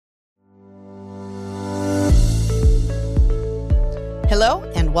Hello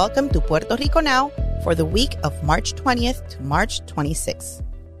and welcome to Puerto Rico Now for the week of March 20th to March 26th.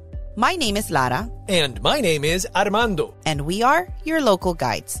 My name is Lara. And my name is Armando. And we are your local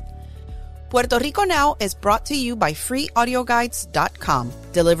guides. Puerto Rico Now is brought to you by freeaudioguides.com,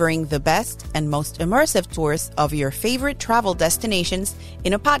 delivering the best and most immersive tours of your favorite travel destinations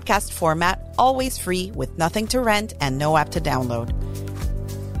in a podcast format, always free with nothing to rent and no app to download.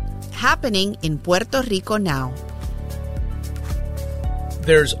 Happening in Puerto Rico now.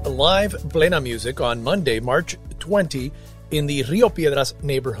 There's live plena music on Monday, March 20, in the Rio Piedras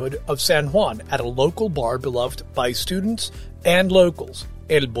neighborhood of San Juan at a local bar beloved by students and locals,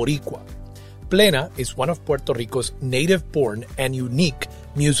 El Boricua. Plena is one of Puerto Rico's native-born and unique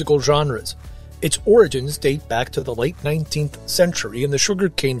musical genres. Its origins date back to the late 19th century in the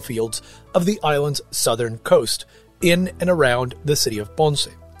sugarcane fields of the island's southern coast, in and around the city of Ponce.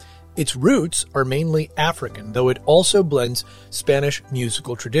 Its roots are mainly African, though it also blends Spanish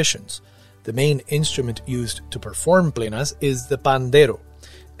musical traditions. The main instrument used to perform plenas is the pandero,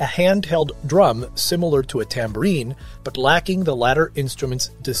 a handheld drum similar to a tambourine, but lacking the latter instrument's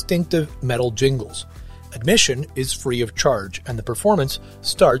distinctive metal jingles. Admission is free of charge, and the performance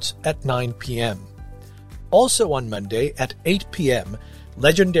starts at 9 p.m. Also on Monday at 8 p.m.,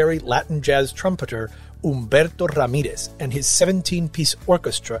 legendary Latin jazz trumpeter Humberto Ramirez and his 17-piece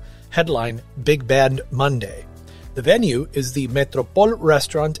orchestra headline Big Band Monday. The venue is the Metropol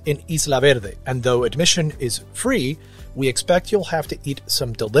restaurant in Isla Verde, and though admission is free, we expect you'll have to eat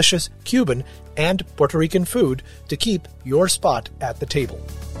some delicious Cuban and Puerto Rican food to keep your spot at the table.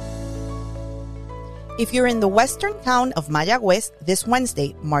 If you're in the western town of Mayagüez this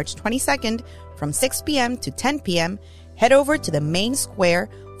Wednesday, March 22nd, from 6 p.m. to 10 p.m., head over to the main square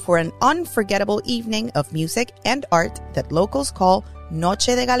for an unforgettable evening of music and art that locals call Noche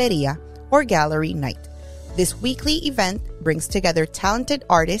de Galería, or Gallery Night. This weekly event brings together talented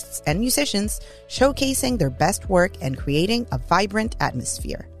artists and musicians showcasing their best work and creating a vibrant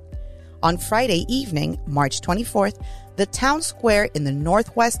atmosphere. On Friday evening, March 24th, the town square in the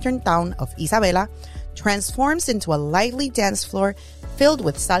northwestern town of Isabela transforms into a lively dance floor filled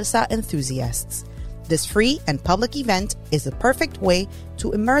with salsa enthusiasts. This free and public event is the perfect way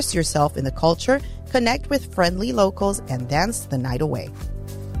to immerse yourself in the culture, connect with friendly locals, and dance the night away.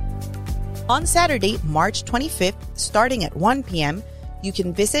 On Saturday, March 25th, starting at 1 p.m., you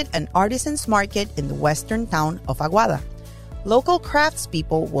can visit an artisans market in the western town of Aguada. Local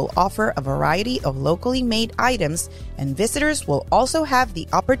craftspeople will offer a variety of locally made items, and visitors will also have the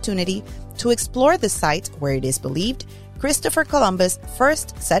opportunity to explore the site where it is believed Christopher Columbus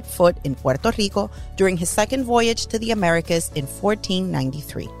first set foot in Puerto Rico during his second voyage to the Americas in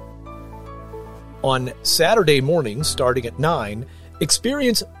 1493. On Saturday morning, starting at 9,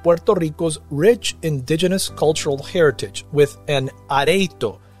 experience Puerto Rico's rich indigenous cultural heritage with an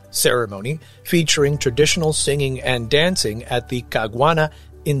areito ceremony featuring traditional singing and dancing at the Caguana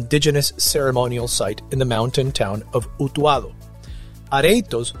Indigenous Ceremonial Site in the mountain town of Utuado.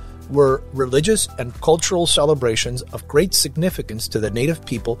 Areitos were religious and cultural celebrations of great significance to the native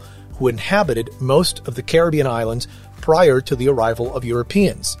people who inhabited most of the Caribbean islands prior to the arrival of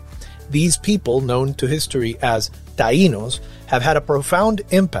Europeans. These people, known to history as Taínos, have had a profound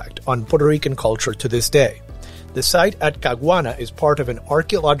impact on Puerto Rican culture to this day. The site at Caguana is part of an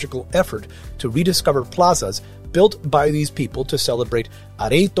archaeological effort to rediscover plazas built by these people to celebrate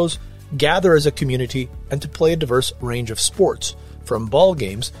areitos, gather as a community, and to play a diverse range of sports, from ball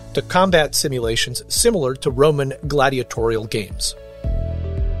games to combat simulations similar to Roman gladiatorial games.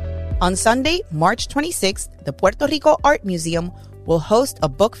 On Sunday, March 26th, the Puerto Rico Art Museum will host a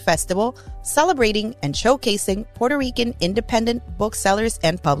book festival celebrating and showcasing Puerto Rican independent booksellers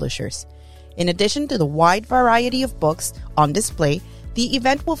and publishers. In addition to the wide variety of books on display, the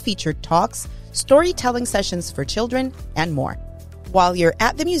event will feature talks, storytelling sessions for children, and more. While you're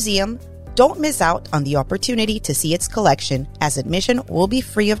at the museum, don't miss out on the opportunity to see its collection, as admission will be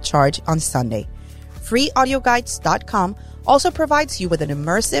free of charge on Sunday. freeaudioguides.com also provides you with an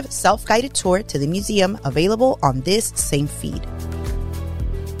immersive self-guided tour to the museum available on this same feed.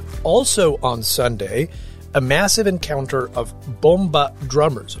 Also on Sunday, a massive encounter of bomba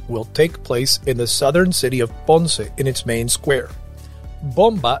drummers will take place in the southern city of Ponce in its main square.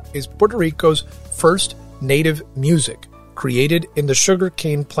 Bomba is Puerto Rico's first native music, created in the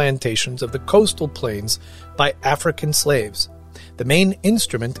sugarcane plantations of the coastal plains by African slaves. The main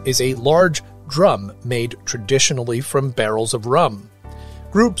instrument is a large drum made traditionally from barrels of rum.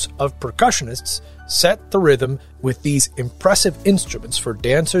 Groups of percussionists set the rhythm with these impressive instruments for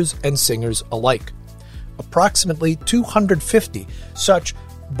dancers and singers alike. Approximately 250 such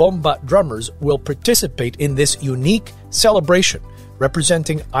bomba drummers will participate in this unique celebration,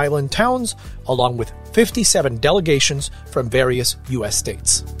 representing island towns, along with 57 delegations from various U.S.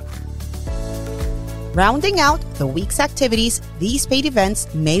 states. Rounding out the week's activities, these paid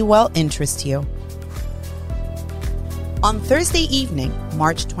events may well interest you. On Thursday evening,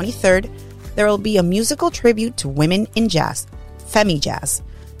 March 23rd, there will be a musical tribute to women in jazz, FemiJazz.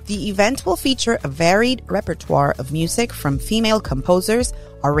 The event will feature a varied repertoire of music from female composers,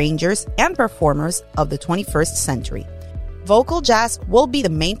 arrangers, and performers of the 21st century. Vocal jazz will be the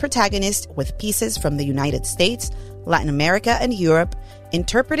main protagonist, with pieces from the United States, Latin America, and Europe,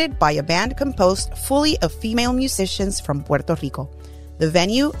 interpreted by a band composed fully of female musicians from Puerto Rico. The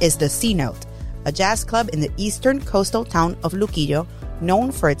venue is the C-Note, a jazz club in the eastern coastal town of Luquillo,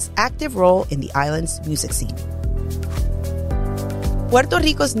 known for its active role in the island's music scene. Puerto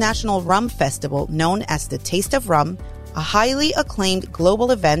Rico's National Rum Festival, known as the Taste of Rum, a highly acclaimed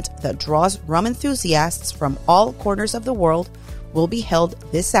global event that draws rum enthusiasts from all corners of the world, will be held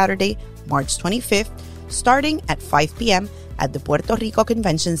this Saturday, March 25th, starting at 5 p.m. at the Puerto Rico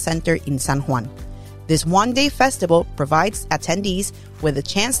Convention Center in San Juan. This one-day festival provides attendees with a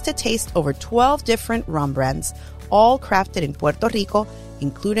chance to taste over 12 different rum brands, all crafted in Puerto Rico,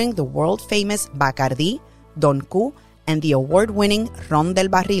 including the world-famous Bacardi, Don Q, and the award-winning Ron del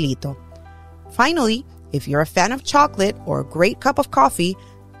Barrilito. Finally, if you're a fan of chocolate or a great cup of coffee,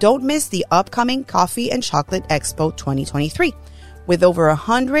 don't miss the upcoming Coffee and Chocolate Expo 2023. With over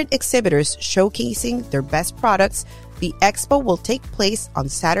 100 exhibitors showcasing their best products, the expo will take place on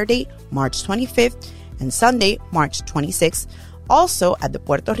Saturday, March 25th and Sunday, March 26th, also at the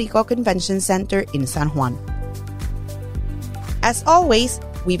Puerto Rico Convention Center in San Juan. As always,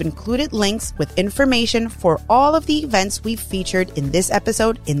 we've included links with information for all of the events we've featured in this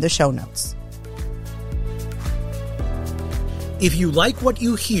episode in the show notes. If you like what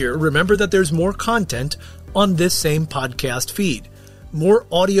you hear, remember that there's more content on this same podcast feed. More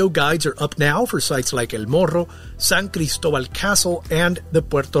audio guides are up now for sites like El Morro, San Cristobal Castle, and the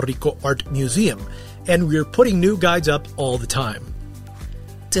Puerto Rico Art Museum, and we're putting new guides up all the time.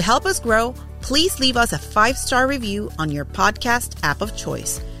 To help us grow, please leave us a 5-star review on your podcast app of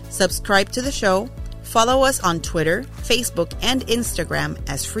choice. Subscribe to the show, follow us on Twitter, Facebook, and Instagram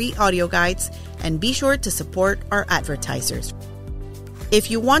as free audio guides, and be sure to support our advertisers. If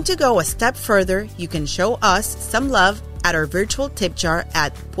you want to go a step further, you can show us some love at our virtual tip jar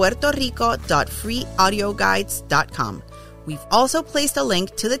at puertorico.freeaudioguides.com. We've also placed a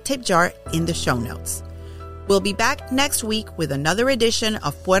link to the tip jar in the show notes. We'll be back next week with another edition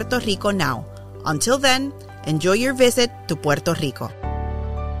of Puerto Rico Now. Until then, enjoy your visit to Puerto Rico.